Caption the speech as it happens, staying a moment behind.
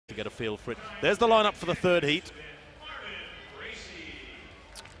to get a feel for it. There's the lineup for the third heat.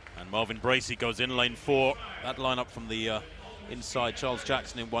 And Marvin Bracey goes in lane 4. That lineup from the inside. Charles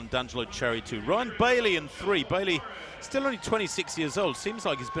Jackson in 1, D'Angelo Cherry 2. Ryan Bailey in 3. Bailey still only 26 years old. Seems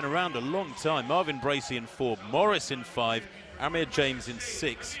like he's been around a long time. Marvin Bracey in 4. Morris in 5. Amir James in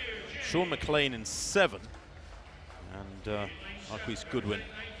 6. Sean McLean in 7. And Marquise Goodwin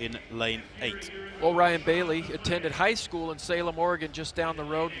in lane 8. Well, Ryan Bailey attended high school in Salem, Oregon, just down the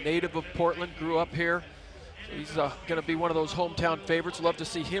road. Native of Portland, grew up here. So he's going to be one of those hometown favorites. Love to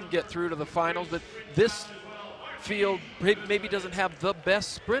see him get through to the finals. But this field maybe doesn't have the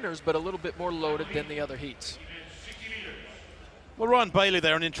best sprinters, but a little bit more loaded than the other heats. Well, Ryan Bailey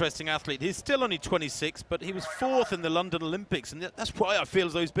there, an interesting athlete. He's still only 26, but he was 4th in the London Olympics, and that's why I feel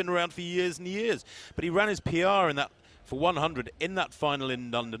as though he's been around for years and years. But he ran his PR in that for 100 in that final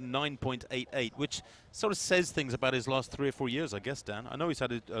in London, 9.88, which sort of says things about his last 3 or 4 years, I guess, Dan. I know he's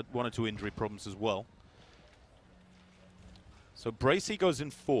had 1 or 2 injury problems as well. So Bracey goes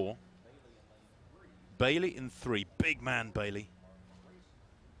in 4. Bailey in 3. Big man, Bailey.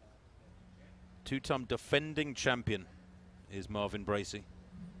 2-time defending champion is Marvin Bracey.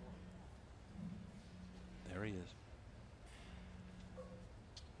 There he is.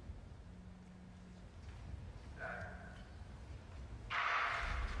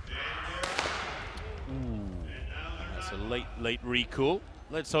 That's a late recall.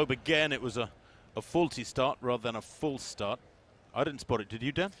 Let's hope again it was a faulty start rather than a full start. I didn't spot it. Did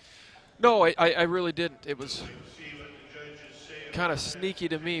you, Dan? No, I really didn't. It was kind of sneaky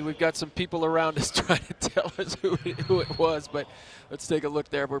to me. We've got some people around us trying to tell us who it was, but let's take a look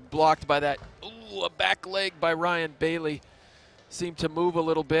there. We're blocked by that. Ooh, a back leg by Ryan Bailey. Seemed to move a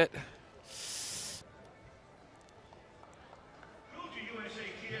little bit.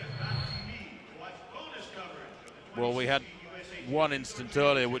 Well, we had one instant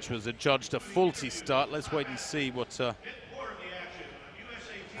earlier which was adjudged a faulty start. Let's wait and see what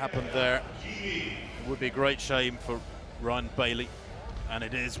happened there. It would be a great shame for Ryan Bailey, and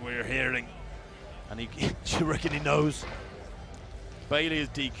it is, we're hearing. And do you reckon he knows? Bailey is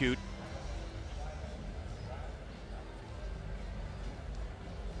DQ'd.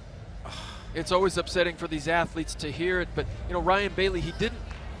 It's always upsetting for these athletes to hear it, but you know, Ryan Bailey, he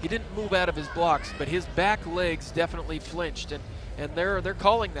didn't move out of his blocks, but his back legs definitely flinched, and they're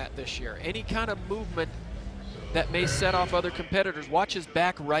calling that this year. Any kind of movement that may set off other competitors. Watch his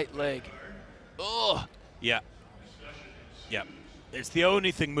back right leg. Ugh. Yeah. Yeah. It's the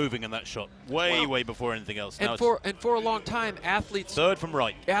only thing moving in that shot. Way before anything else. And for a long time, athletes. Third from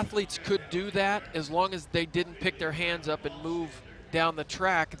right. Athletes could do that as long as they didn't pick their hands up and move down the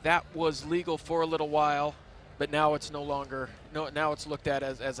track. That was legal for a little while, but now it's no longer. No, now it's looked at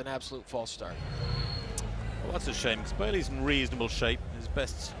as an absolute false start. Well, that's a shame, because Bailey's in reasonable shape. His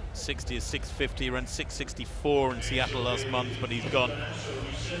best 60 is 650. He ran 664 in Seattle last month, but he's gone. And,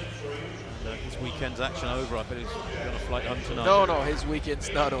 his weekend's action over. I bet he's going to flight home tonight. No, his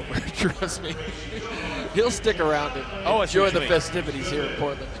weekend's not over. Trust me. He'll stick around and enjoy the festivities here in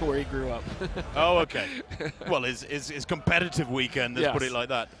Portland, where he grew up. Oh, okay. Well, his competitive weekend, let's put it like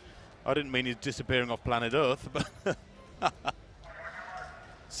that. I didn't mean he's disappearing off planet Earth, but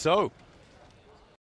so